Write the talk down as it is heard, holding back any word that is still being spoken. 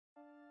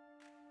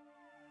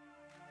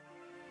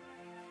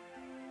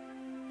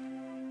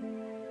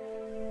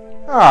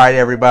Alright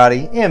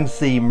everybody,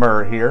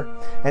 Emceemur here,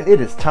 and it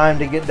is time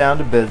to get down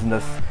to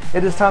business.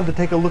 It is time to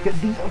take a look at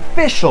the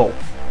official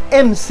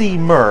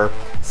Emceemur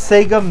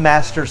Sega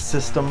Master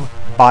System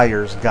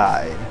Buyer's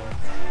Guide.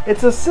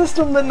 It's a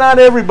system that not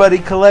everybody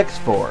collects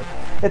for.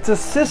 It's a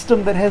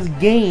system that has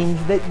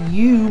games that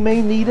you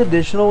may need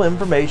additional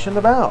information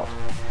about.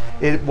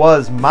 It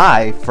was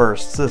my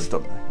first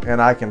system,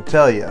 and I can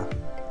tell you,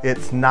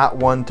 it's not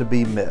one to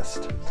be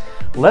missed.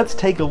 Let's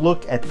take a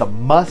look at the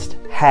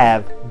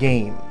must-have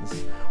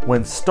games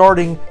when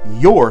starting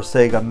your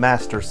Sega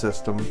Master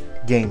System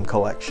game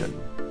collection.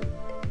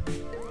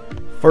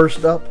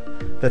 First up,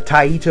 the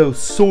Taito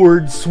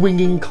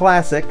sword-swinging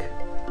classic,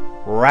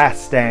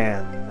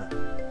 Rastan.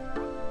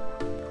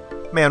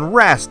 Man,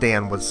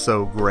 Rastan was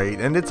so great,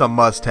 and it's a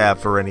must-have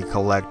for any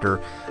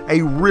collector.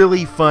 A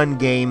really fun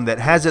game that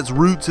has its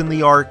roots in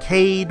the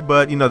arcade,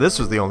 but you know, this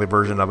was the only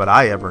version of it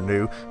I ever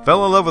knew.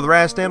 Fell in love with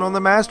Rastan on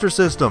the Master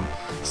System.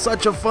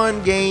 Such a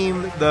fun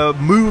game, the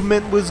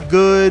movement was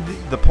good,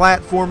 the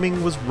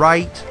platforming was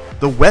right,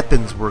 the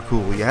weapons were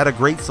cool. You had a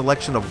great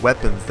selection of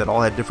weapons that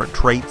all had different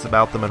traits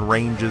about them and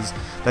ranges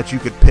that you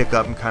could pick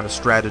up and kind of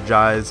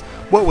strategize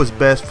what was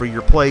best for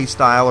your play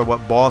style or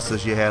what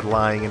bosses you had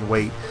lying in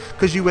wait.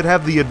 Because you would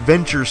have the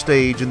adventure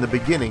stage in the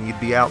beginning, you'd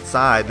be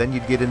outside, then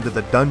you'd get into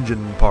the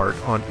dungeon part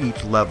on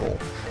each level.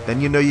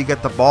 Then you know you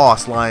get the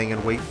boss lying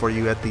in wait for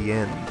you at the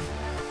end.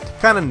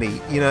 Kind of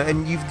neat, you know,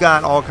 and you've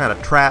got all kind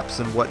of traps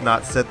and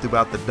whatnot set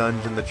throughout the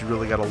dungeon that you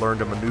really got to learn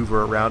to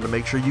maneuver around to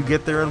make sure you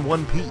get there in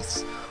one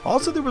piece.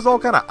 Also, there was all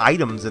kind of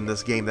items in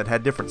this game that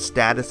had different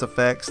status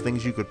effects,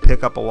 things you could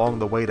pick up along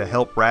the way to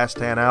help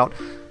Rastan out,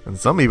 and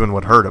some even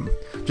would hurt him.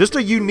 Just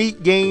a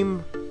unique game,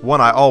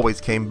 one I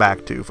always came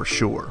back to for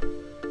sure.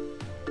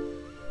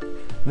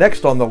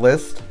 Next on the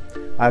list,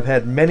 I've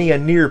had many a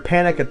near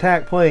panic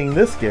attack playing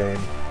this game,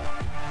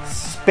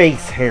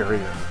 Space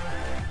Harrier.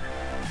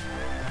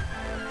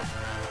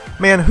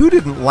 Man, who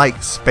didn't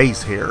like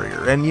Space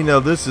Harrier? And you know,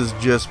 this is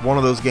just one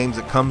of those games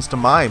that comes to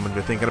mind when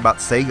you're thinking about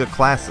Sega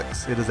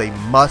classics. It is a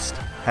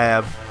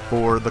must-have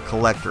for the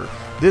collector.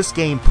 This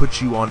game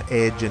puts you on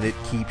edge and it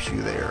keeps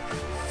you there.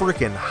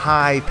 Freaking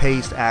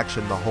high-paced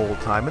action the whole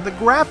time, and the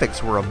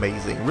graphics were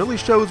amazing. Really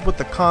shows what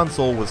the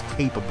console was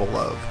capable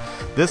of.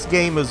 This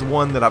game is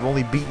one that I've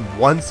only beaten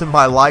once in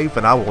my life,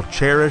 and I will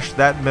cherish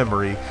that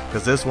memory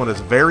because this one is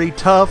very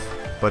tough,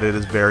 but it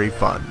is very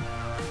fun.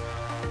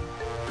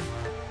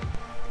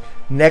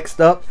 Next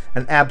up,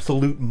 an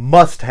absolute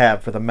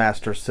must-have for the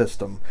Master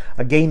System.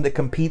 A game that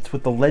competes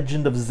with The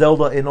Legend of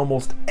Zelda in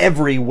almost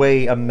every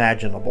way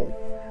imaginable.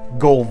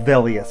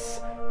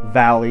 Golvellius,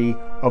 Valley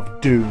of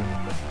Doom.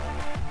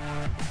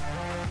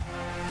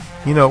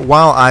 You know,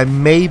 while I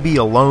may be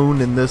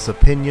alone in this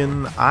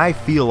opinion, I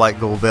feel like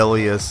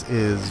Golvellius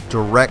is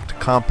direct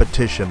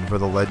competition for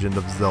The Legend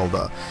of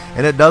Zelda,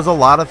 and it does a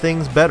lot of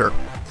things better.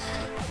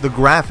 The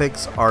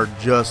graphics are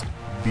just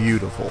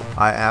beautiful.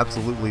 I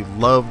absolutely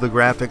love the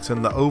graphics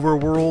in the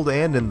overworld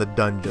and in the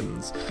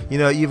dungeons. You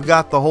know, you've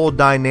got the whole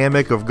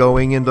dynamic of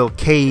going into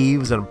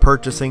caves and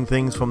purchasing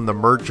things from the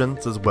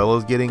merchants as well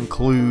as getting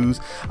clues.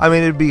 I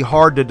mean, it'd be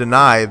hard to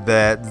deny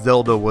that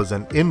Zelda was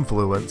an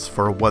influence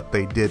for what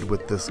they did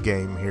with this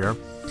game here.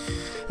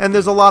 And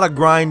there's a lot of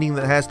grinding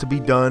that has to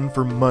be done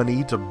for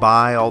money to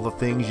buy all the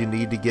things you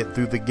need to get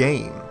through the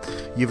game.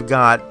 You've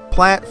got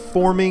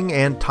platforming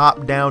and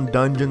top-down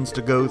dungeons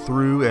to go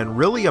through, and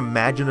really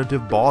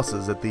imaginative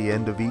bosses at the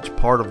end of each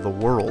part of the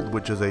world,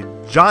 which is a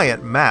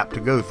giant map to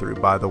go through,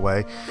 by the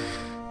way.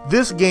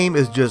 This game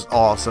is just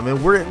awesome,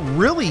 and where it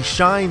really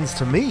shines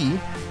to me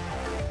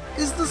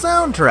is the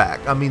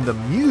soundtrack. I mean, the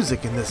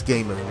music in this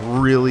game is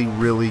really,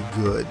 really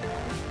good.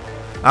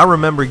 I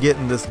remember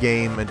getting this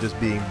game and just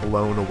being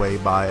blown away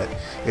by it.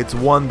 It's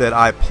one that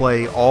I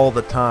play all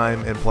the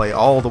time and play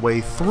all the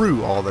way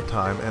through all the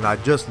time, and I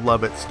just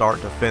love it start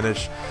to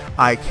finish.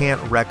 I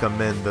can't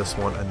recommend this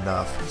one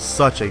enough.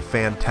 Such a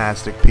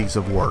fantastic piece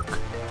of work.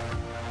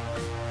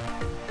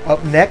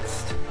 Up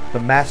next, the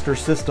Master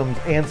System's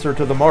answer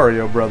to the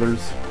Mario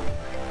Brothers,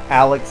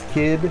 Alex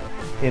Kidd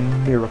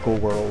in Miracle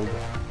World.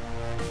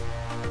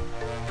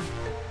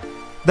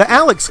 The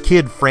Alex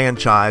Kidd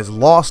franchise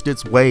lost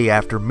its way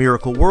after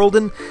Miracle World,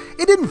 and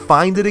it didn't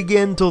find it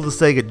again till the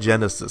Sega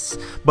Genesis.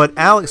 But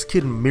Alex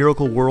Kidd in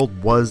Miracle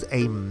World was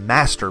a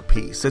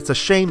masterpiece. It's a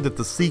shame that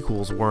the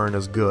sequels weren't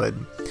as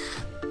good.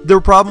 Their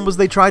problem was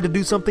they tried to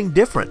do something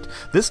different.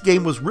 This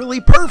game was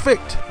really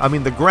perfect. I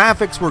mean, the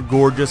graphics were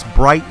gorgeous,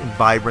 bright and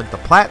vibrant. The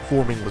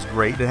platforming was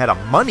great. It had a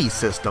money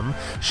system,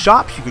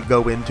 shops you could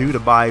go into to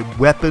buy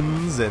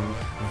weapons and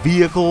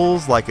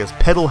vehicles like his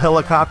pedal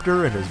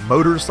helicopter and his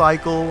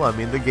motorcycle. I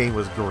mean, the game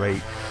was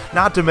great.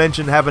 Not to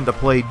mention having to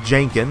play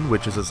Jenkin,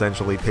 which is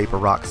essentially paper,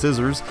 rock,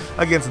 scissors,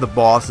 against the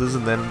bosses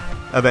and then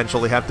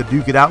eventually have to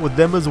duke it out with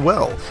them as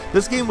well.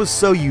 This game was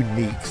so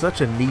unique,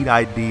 such a neat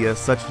idea,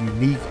 such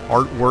unique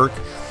artwork,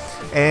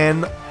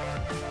 and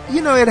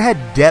you know, it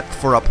had depth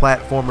for a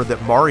platformer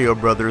that Mario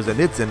Brothers in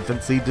its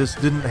infancy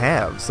just didn't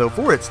have. So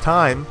for its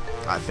time,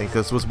 I think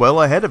this was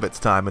well ahead of its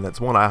time, and it's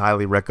one I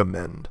highly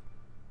recommend.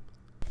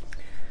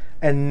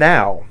 And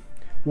now,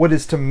 what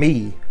is to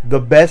me the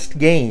best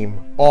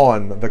game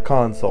on the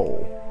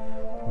console.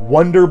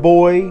 Wonder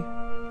Boy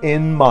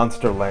in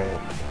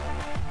Monsterland.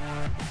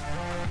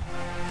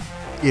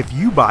 If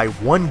you buy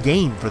one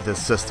game for this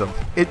system,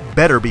 it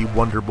better be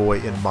Wonder Boy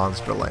in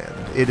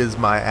Monsterland. It is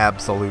my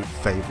absolute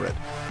favorite.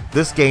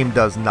 This game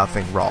does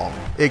nothing wrong.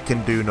 It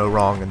can do no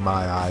wrong in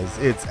my eyes.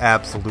 It's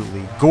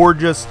absolutely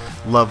gorgeous.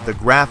 Love the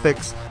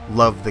graphics.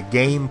 Love the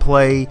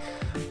gameplay.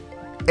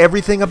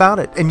 Everything about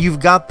it. And you've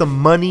got the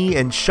money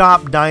and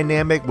shop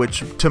dynamic,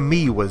 which to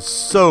me was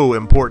so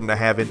important to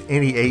have in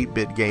any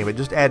 8-bit game. It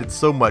just added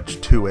so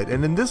much to it.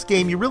 And in this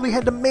game, you really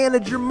had to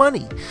manage your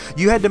money.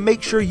 You had to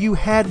make sure you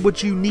had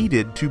what you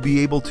needed to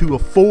be able to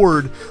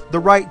afford the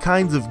right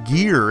kinds of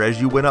gear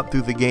as you went up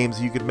through the game,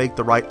 so you could make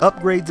the right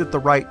upgrades at the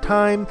right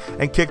time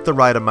and kick the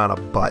right amount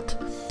of butt.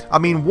 I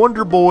mean,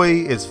 Wonder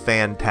Boy is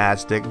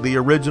fantastic. The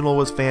original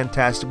was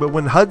fantastic, but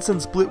when Hudson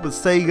split with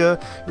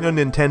Sega, you know,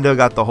 Nintendo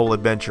got the whole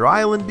Adventure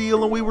Island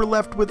deal, and we were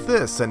left with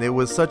this, and it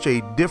was such a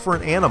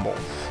different animal.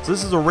 So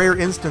this is a rare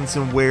instance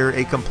in where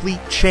a complete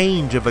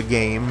change of a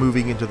game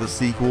moving into the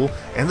sequel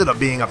ended up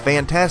being a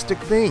fantastic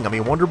thing. I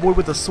mean, Wonder Boy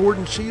with a sword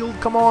and shield,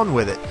 come on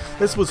with it.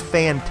 This was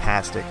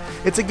fantastic.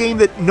 It's a game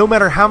that no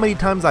matter how many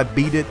times I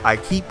beat it, I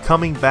keep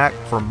coming back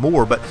for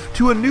more, but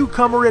to a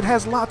newcomer, it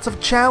has lots of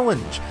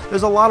challenge.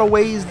 There's a lot of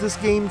ways this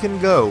game can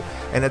go,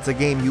 and it's a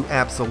game you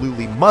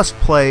absolutely must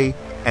play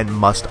and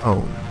must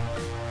own.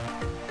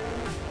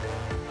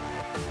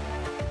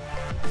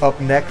 Up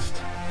next,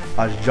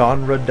 a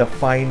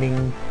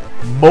genre-defining,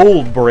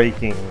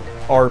 mold-breaking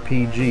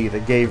RPG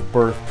that gave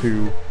birth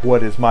to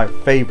what is my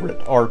favorite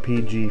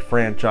RPG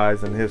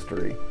franchise in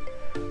history,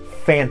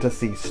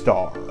 Phantasy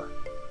Star.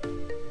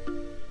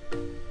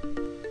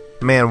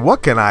 Man,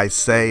 what can I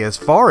say? As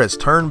far as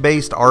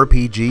turn-based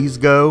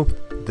RPGs go,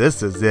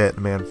 this is it,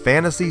 man.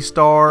 Phantasy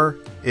Star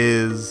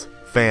is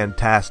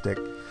fantastic.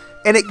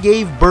 And it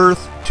gave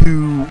birth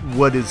to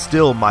what is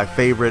still my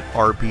favorite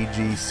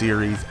RPG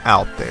series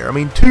out there. I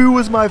mean, 2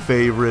 was my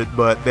favorite,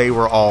 but they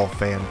were all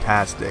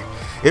fantastic.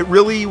 It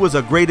really was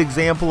a great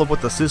example of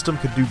what the system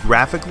could do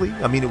graphically.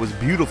 I mean, it was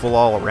beautiful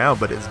all around,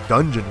 but its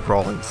dungeon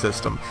crawling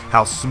system,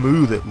 how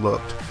smooth it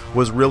looked,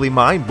 was really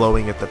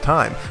mind-blowing at the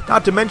time.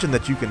 Not to mention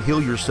that you can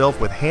heal yourself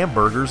with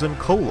hamburgers and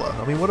cola.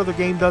 I mean, what other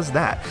game does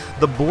that?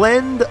 The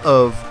blend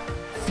of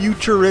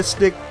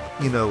futuristic,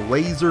 you know,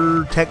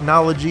 laser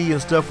technology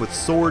and stuff with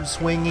sword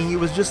swinging, it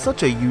was just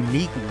such a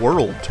unique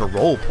world to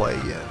roleplay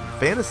in.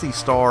 Phantasy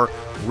Star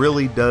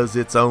really does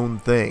its own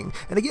thing.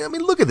 And again, I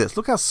mean, look at this.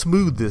 Look how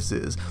smooth this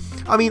is.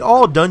 I mean,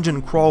 all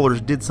dungeon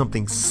crawlers did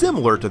something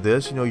similar to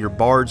this, you know, your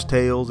Bard's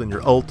Tales and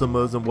your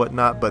Ultimas and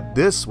whatnot, but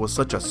this was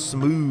such a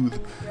smooth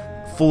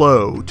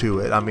flow to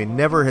it. I mean,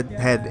 never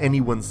had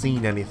anyone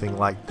seen anything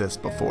like this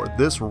before.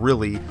 This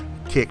really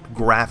kicked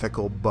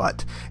graphical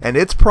butt. And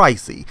it's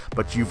pricey,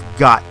 but you've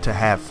got to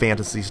have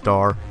Phantasy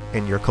Star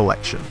in your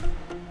collection.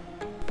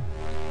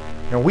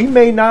 Now, we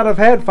may not have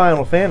had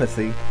Final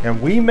Fantasy,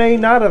 and we may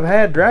not have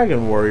had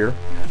Dragon Warrior,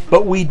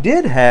 but we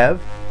did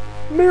have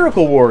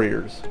Miracle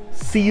Warriors,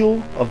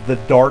 Seal of the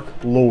Dark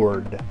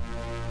Lord.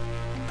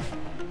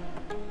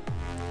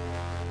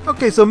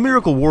 Okay, so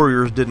Miracle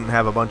Warriors didn't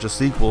have a bunch of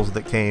sequels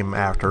that came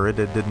after it.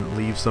 It didn't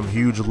leave some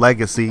huge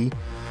legacy.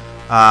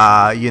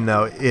 You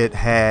know, it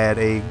had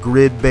a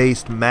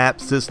grid-based map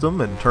system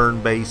and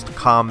turn-based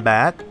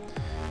combat.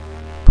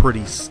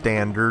 Pretty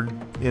standard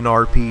in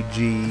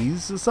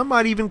RPGs. Some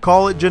might even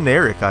call it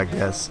generic, I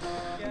guess.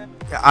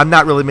 I'm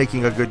not really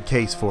making a good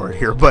case for it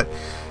here, but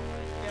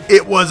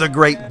it was a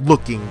great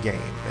looking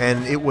game,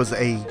 and it was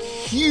a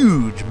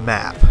huge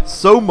map.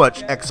 So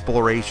much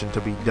exploration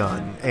to be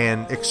done,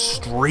 and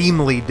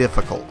extremely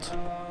difficult.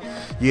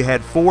 You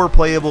had 4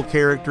 playable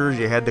characters.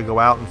 You had to go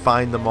out and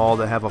find them all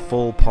to have a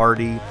full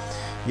party.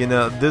 You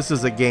know, this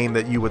is a game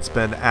that you would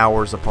spend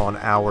hours upon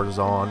hours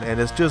on, and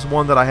it's just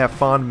one that I have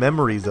fond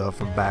memories of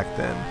from back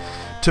then.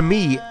 To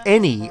me,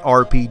 any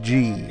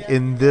RPG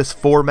in this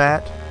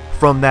format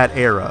from that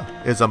era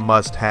is a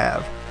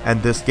must-have,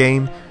 and this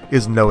game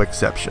is no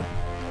exception.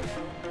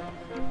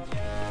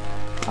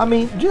 I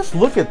mean, just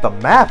look at the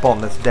map on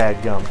this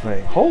dadgum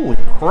thing. Holy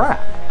crap.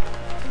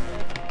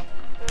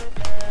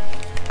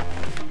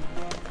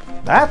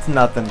 That's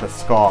nothing to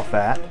scoff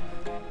at.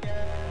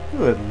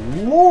 Good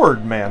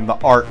lord, man, the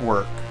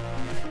artwork.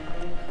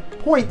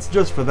 Points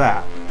just for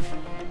that.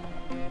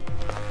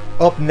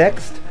 Up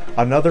next,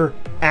 another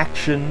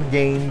action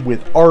game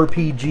with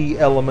RPG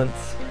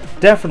elements.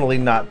 Definitely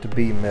not to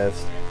be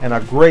missed. And a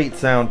great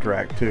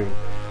soundtrack, too.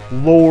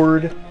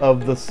 Lord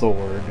of the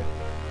Sword.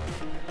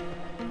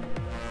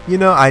 You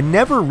know, I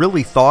never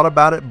really thought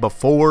about it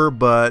before,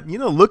 but, you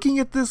know, looking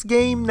at this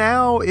game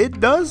now, it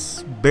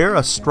does bear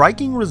a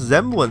striking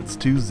resemblance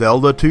to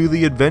Zelda 2: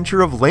 The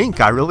Adventure of Link.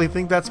 I really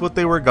think that's what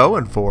they were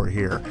going for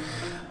here.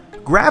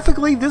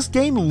 Graphically, this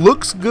game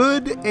looks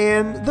good,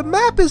 and the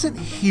map isn't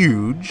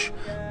huge,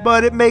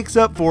 but it makes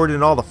up for it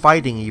in all the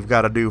fighting you've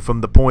got to do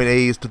from the point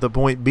A's to the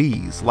point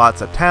B's.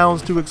 Lots of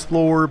towns to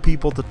explore,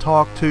 people to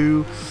talk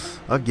to.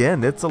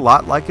 Again, it's a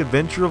lot like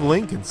Adventure of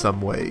Link in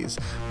some ways.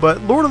 But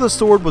Lord of the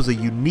Sword was a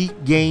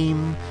unique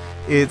game.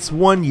 It's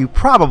one you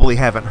probably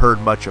haven't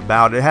heard much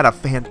about. It had a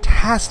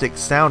fantastic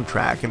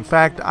soundtrack. In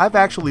fact, I've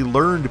actually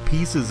learned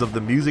pieces of the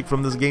music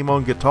from this game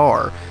on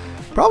guitar.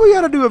 Probably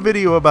ought to do a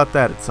video about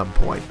that at some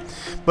point.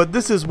 But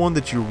this is one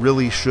that you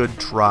really should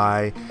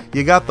try.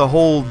 You got the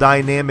whole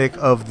dynamic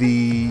of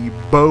the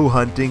bow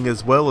hunting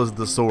as well as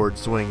the sword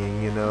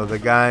swinging. You know, the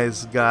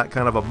guy's got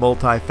kind of a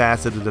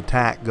multifaceted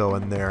attack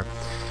going there.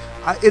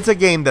 It's a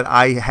game that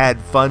I had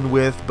fun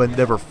with but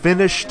never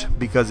finished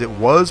because it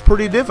was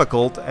pretty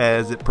difficult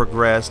as it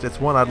progressed. It's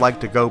one I'd like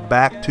to go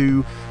back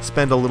to,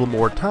 spend a little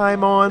more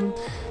time on.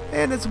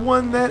 And it's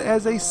one that,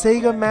 as a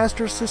Sega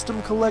Master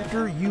System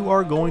collector, you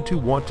are going to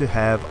want to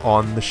have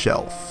on the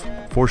shelf,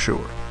 for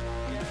sure.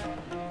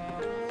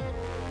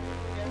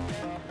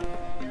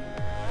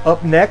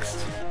 Up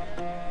next,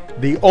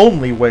 the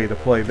only way to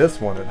play this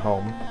one at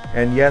home,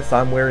 and yes,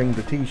 I'm wearing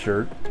the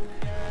t-shirt,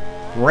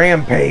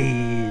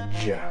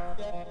 Rampage.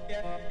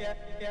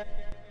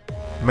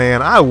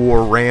 Man, I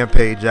wore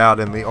Rampage out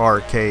in the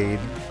arcade.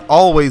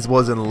 Always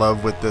was in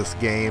love with this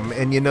game,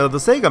 and you know, the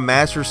Sega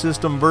Master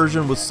System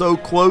version was so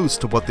close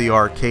to what the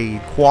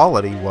arcade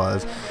quality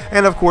was.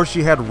 And of course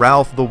you had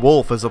Ralph the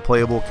Wolf as a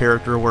playable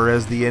character,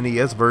 whereas the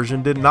NES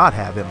version did not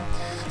have him.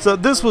 So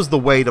this was the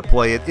way to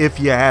play it if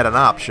you had an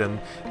option,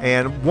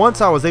 and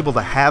once I was able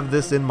to have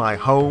this in my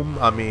home,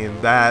 I mean,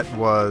 that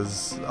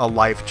was a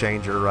life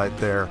changer right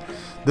there.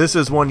 This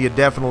is one you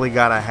definitely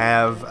gotta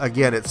have.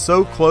 Again, it's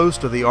so close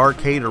to the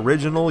arcade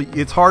original,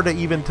 it's hard to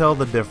even tell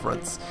the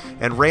difference.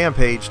 And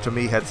Rampage, to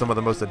me, had some of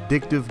the most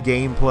addictive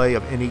gameplay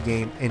of any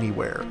game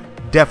anywhere.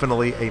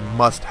 Definitely a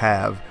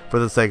must-have for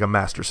the Sega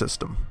Master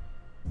System.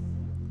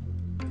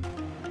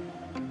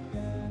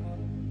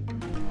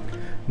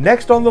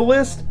 Next on the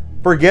list,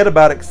 forget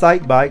about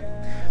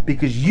Excitebike,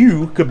 because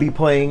you could be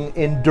playing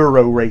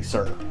Enduro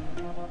Racer.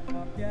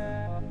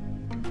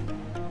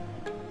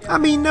 I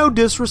mean, no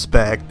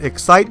disrespect,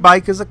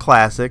 Excitebike is a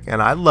classic,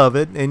 and I love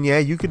it, and yeah,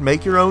 you could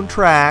make your own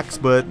tracks,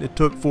 but it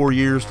took 4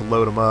 years to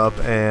load them up,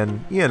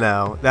 and, you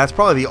know, that's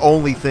probably the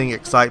only thing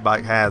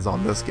Excitebike has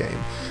on this game.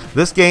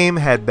 This game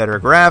had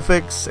better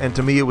graphics, and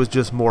to me it was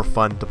just more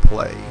fun to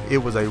play. It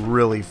was a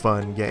really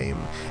fun game.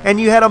 And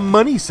you had a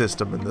money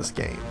system in this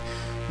game.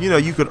 You know,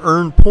 you could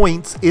earn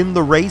points in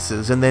the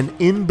races, and then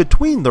in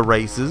between the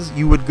races,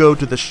 you would go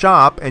to the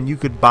shop and you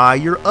could buy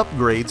your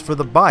upgrades for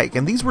the bike.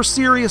 And these were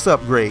serious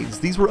upgrades.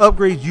 These were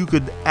upgrades you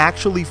could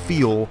actually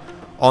feel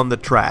on the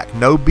track.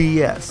 No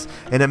BS.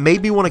 And it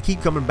made me want to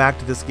keep coming back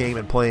to this game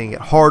and playing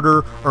it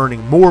harder,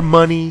 earning more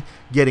money,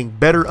 getting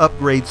better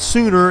upgrades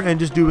sooner, and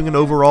just doing an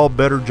overall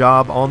better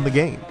job on the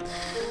game.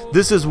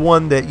 This is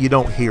one that you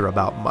don't hear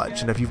about much,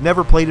 and if you've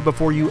never played it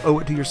before, you owe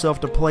it to yourself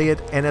to play it,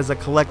 and as a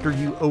collector,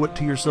 you owe it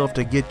to yourself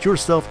to get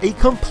yourself a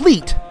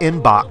complete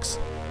in-box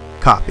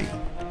copy.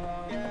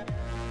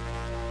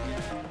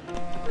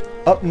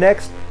 Up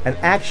next, an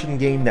action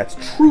game that's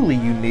truly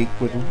unique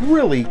with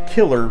really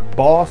killer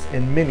boss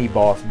and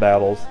mini-boss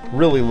battles.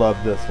 Really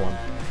love this one.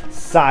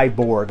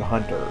 Cyborg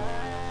Hunter.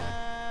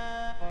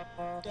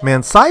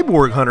 Man,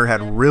 Cyborg Hunter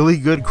had really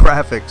good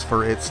graphics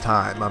for its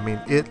time. I mean,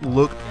 it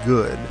looked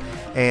good.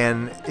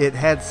 And it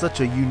had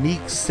such a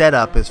unique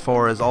setup as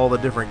far as all the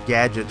different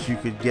gadgets you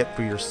could get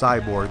for your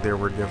cyborg. There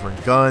were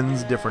different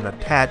guns, different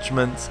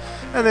attachments,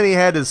 and then he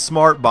had his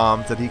smart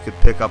bombs that he could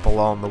pick up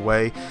along the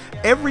way.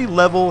 Every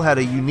level had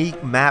a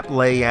unique map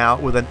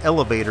layout with an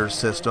elevator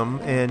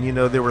system, and you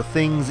know, there were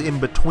things in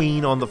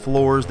between on the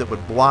floors that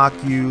would block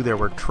you. There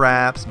were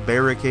traps,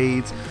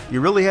 barricades.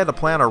 You really had to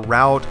plan a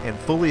route and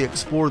fully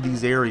explore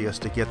these areas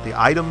to get the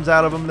items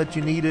out of them that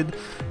you needed,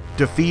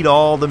 defeat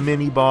all the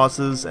mini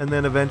bosses, and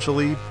then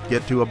eventually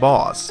get to a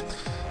boss.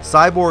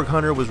 Cyborg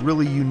Hunter was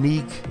really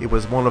unique. It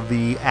was one of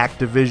the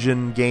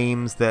Activision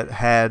games that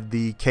had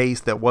the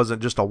case that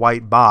wasn't just a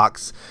white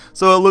box,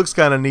 so it looks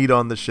kind of neat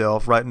on the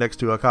shelf right next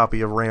to a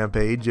copy of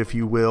Rampage, if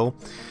you will.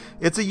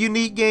 It's a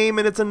unique game,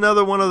 and it's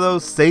another one of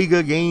those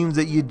Sega games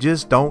that you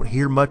just don't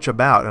hear much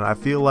about, and I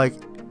feel like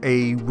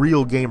a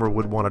real gamer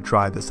would want to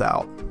try this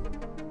out.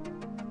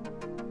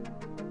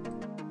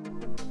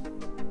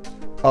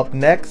 Up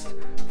next,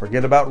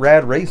 forget about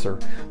Rad Racer,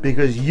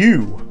 because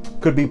you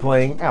could be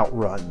playing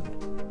Outrun.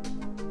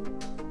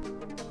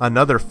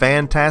 Another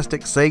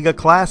fantastic Sega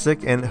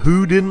classic, and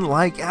who didn't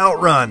like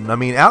Outrun? I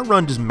mean,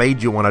 Outrun just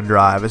made you want to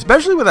drive,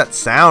 especially with that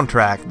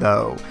soundtrack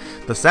though.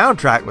 The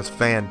soundtrack was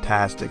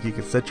fantastic. You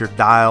could set your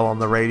dial on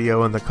the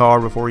radio in the car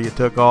before you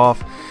took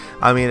off.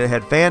 I mean, it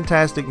had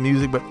fantastic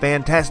music, but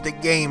fantastic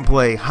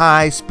gameplay,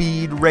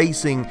 high-speed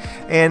racing,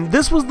 and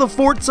this was the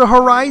Forza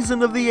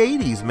Horizon of the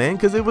 80s, man,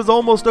 because it was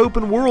almost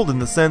open world in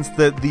the sense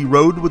that the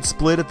road would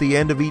split at the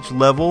end of each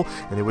level,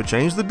 and it would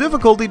change the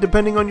difficulty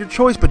depending on your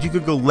choice, but you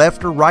could go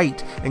left or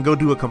right and go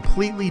do a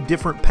completely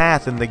different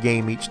path in the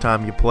game each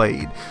time you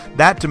played.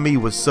 That, to me,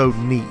 was so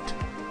neat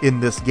in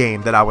this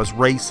game, that I was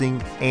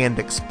racing and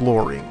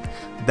exploring.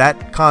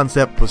 That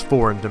concept was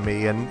foreign to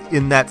me, and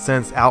in that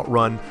sense,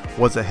 Outrun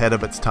was ahead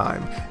of its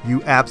time.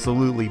 You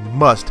absolutely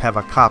must have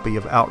a copy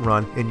of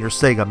Outrun in your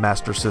Sega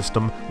Master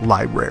System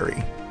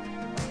library.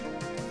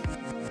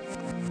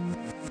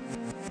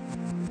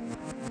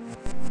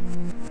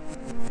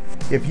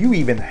 If you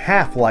even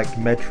half liked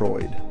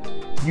Metroid,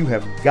 you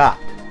have got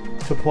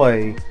to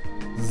play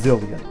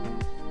Zillion.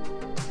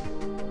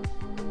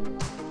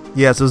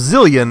 Yeah, so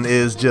Zillion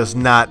is just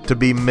not to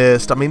be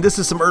missed. I mean, this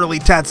is some early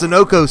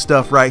Tatsunoko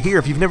stuff right here.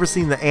 If you've never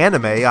seen the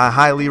anime, I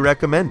highly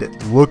recommend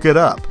it. Look it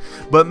up.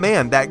 But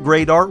man, that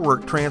great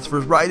artwork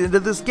transfers right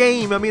into this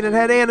game. I mean, it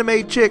had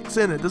anime chicks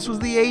in it. This was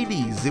the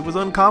 80s. It was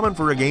uncommon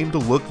for a game to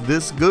look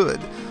this good.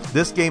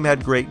 This game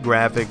had great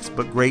graphics,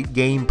 but great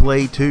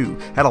gameplay too.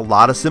 Had a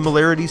lot of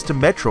similarities to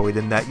Metroid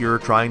in that you're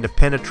trying to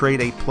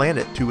penetrate a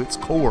planet to its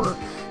core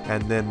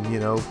and then, you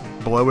know,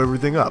 blow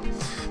everything up.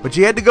 But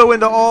you had to go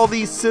into all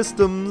these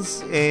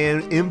systems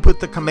and input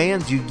the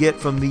commands you get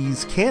from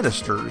these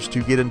canisters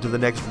to get into the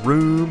next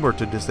room or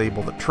to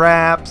disable the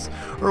traps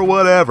or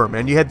whatever,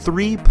 man. You had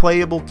 3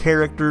 playable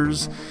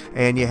characters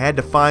and you had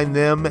to find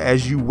them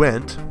as you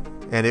went,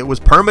 and it was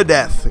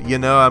permadeath, you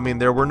know. I mean,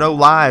 there were no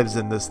lives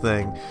in this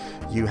thing.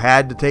 You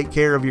had to take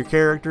care of your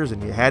characters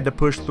and you had to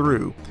push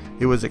through.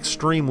 It was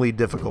extremely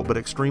difficult, but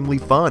extremely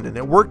fun, and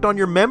it worked on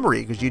your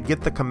memory because you'd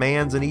get the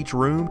commands in each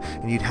room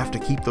and you'd have to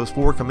keep those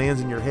 4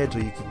 commands in your head so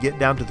you could get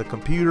down to the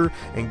computer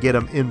and get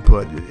them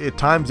input. At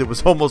times it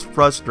was almost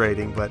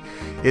frustrating, but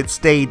it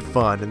stayed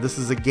fun, and this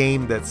is a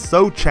game that's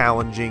so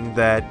challenging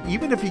that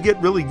even if you get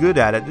really good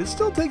at it, it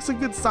still takes a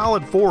good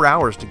solid 4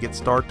 hours to get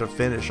start to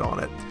finish on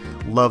it.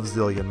 Love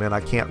Zillion, man. I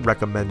can't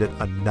recommend it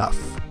enough.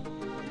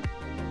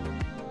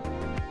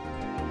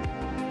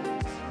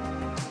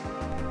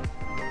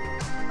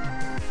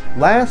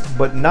 Last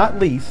but not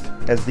least,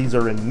 as these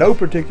are in no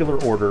particular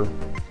order,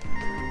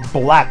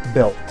 Black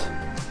Belt.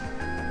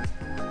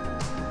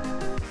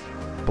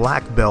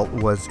 Black Belt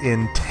was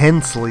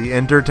intensely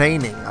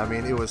entertaining. I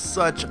mean, it was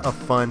such a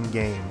fun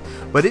game.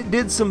 But it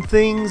did some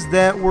things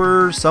that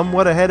were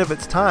somewhat ahead of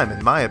its time,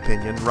 in my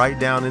opinion, right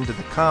down into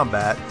the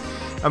combat.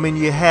 I mean,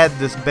 you had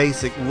this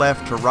basic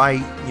left to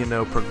right, you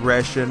know,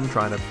 progression,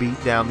 trying to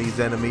beat down these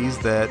enemies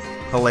that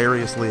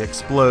hilariously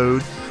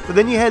explode. But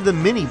then you had the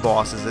mini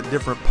bosses at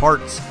different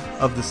parts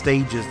of the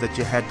stages that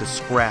you had to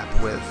scrap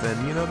with,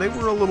 and you know, they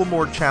were a little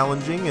more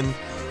challenging and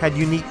had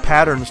unique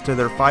patterns to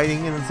their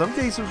fighting, and in some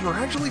cases were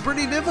actually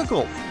pretty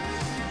difficult.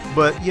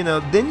 But you know,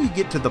 then you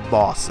get to the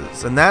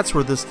bosses, and that's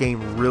where this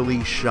game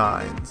really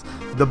shines.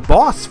 The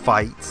boss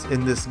fights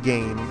in this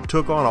game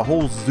took on a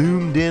whole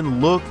zoomed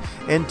in look,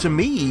 and to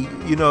me,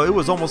 you know, it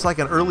was almost like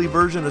an early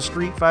version of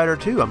Street Fighter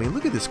 2. I mean,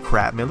 look at this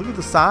crap, man. Look at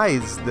the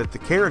size that the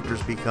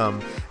characters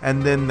become,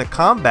 and then the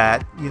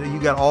combat, you know,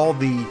 you got all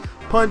the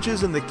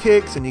punches and the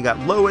kicks, and you got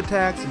low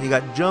attacks, and you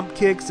got jump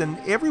kicks, and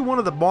every one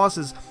of the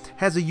bosses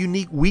has a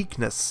unique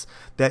weakness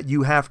that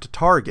you have to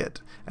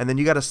target, and then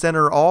you got to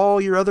center all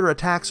your other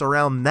attacks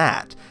around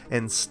that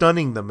and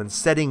stunning them and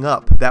setting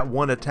up that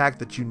one attack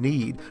that you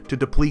need to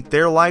deplete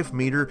their life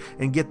meter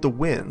and get the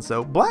win.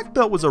 So Black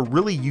Belt was a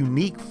really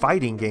unique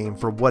fighting game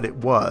for what it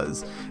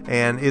was,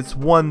 and it's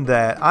one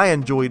that I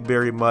enjoyed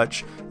very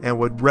much and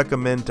would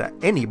recommend to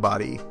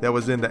anybody that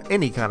was into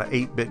any kind of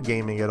 8-bit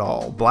gaming at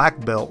all.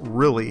 Black Belt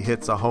really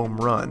hits a home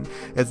run.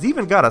 It's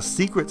even got a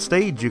secret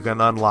stage you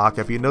can unlock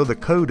if you know the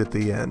code at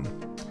the end.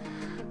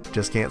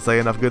 Just can't say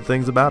enough good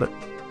things about it.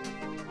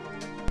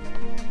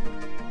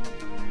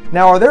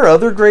 Now, are there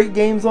other great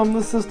games on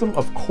this system?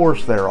 Of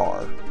course there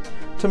are.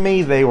 To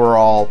me, they were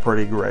all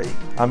pretty great.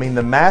 I mean,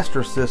 the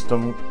Master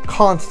System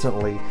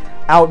constantly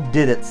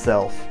outdid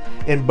itself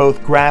in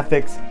both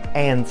graphics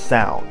and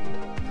sound.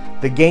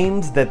 The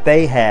games that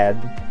they had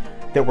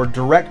that were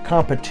direct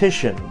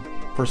competition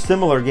for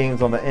similar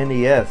games on the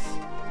NES,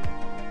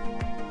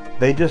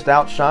 they just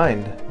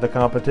outshined the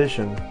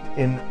competition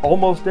in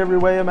almost every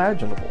way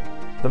imaginable.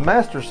 The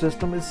Master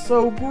System is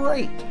so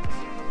great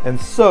and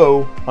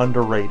so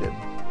underrated.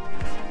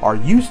 Are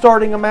you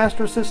starting a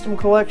Master System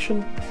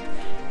collection?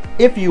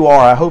 If you are,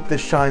 I hope this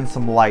shines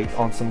some light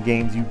on some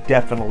games you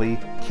definitely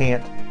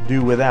can't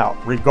do without,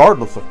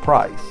 regardless of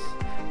price.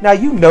 Now,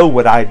 you know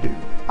what I do.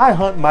 I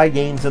hunt my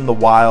games in the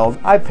wild.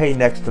 I pay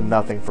next to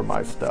nothing for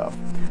my stuff.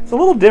 It's a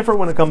little different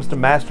when it comes to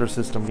Master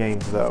System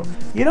games, though.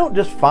 You don't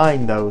just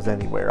find those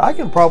anywhere. I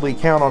can probably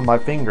count on my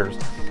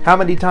fingers how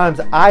many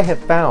times I have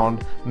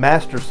found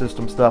Master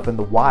System stuff in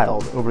the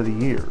wild over the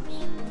years.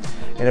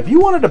 And if you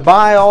wanted to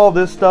buy all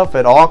this stuff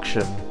at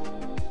auction,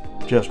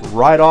 just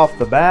right off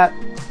the bat,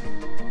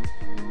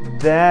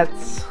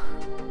 that's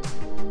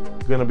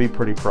gonna be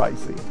pretty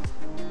pricey.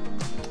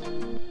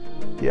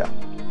 Yeah.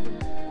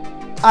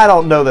 I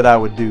don't know that I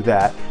would do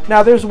that.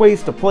 Now, there's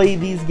ways to play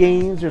these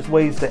games, there's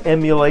ways to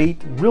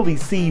emulate, really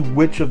see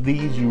which of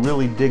these you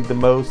really dig the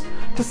most,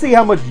 to see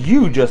how much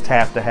you just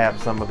have to have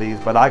some of these,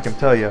 but I can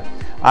tell you,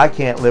 I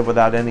can't live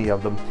without any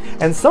of them.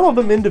 And some of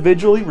them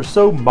individually were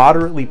so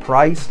moderately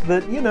priced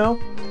that, you know,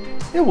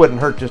 it wouldn't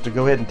hurt just to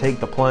go ahead and take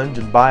the plunge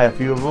and buy a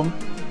few of them.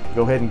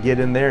 go ahead and get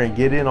in there and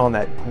get in on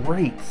that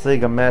great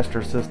Sega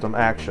Master System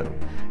action.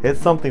 It's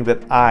something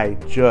that I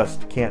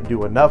just can't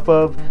do enough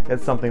of.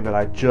 It's something that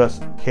I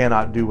just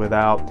cannot do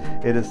without.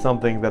 It is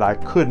something that I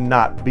could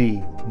not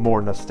be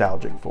more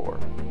nostalgic for.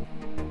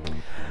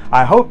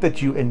 I hope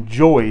that you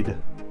enjoyed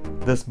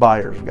this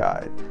buyer's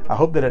guide. I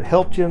hope that it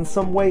helped you in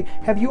some way.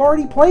 Have you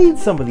already played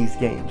some of these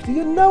games? Do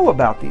you know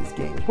about these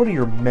games? What are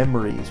your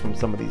memories from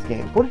some of these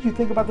games? What did you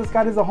think about this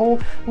guide as a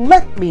whole?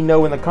 Let me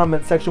know in the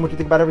comment section what you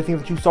think about everything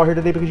that you saw here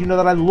today, because you know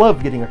that I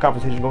love getting a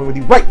conversation going with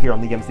you right here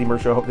on the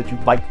Emceemur Show. I hope that you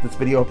liked this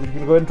video. I hope that you're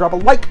going to go ahead and drop a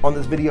like on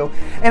this video.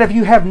 And if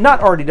you have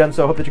not already done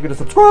so, I hope that you're going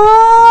to subscribe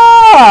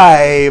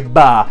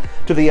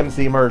to the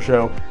Emceemur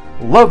Show.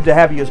 Love to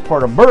have you as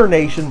part of Mur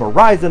Nation. We're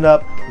rising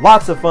up.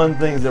 Lots of fun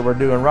things that we're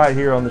doing right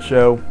here on the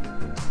show.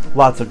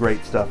 Lots of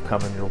great stuff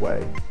coming your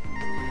way.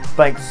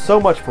 Thanks so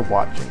much for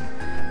watching.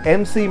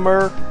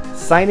 Emceemur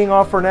signing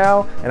off for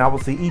now, and I will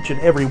see each and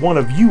every one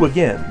of you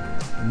again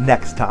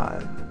next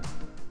time.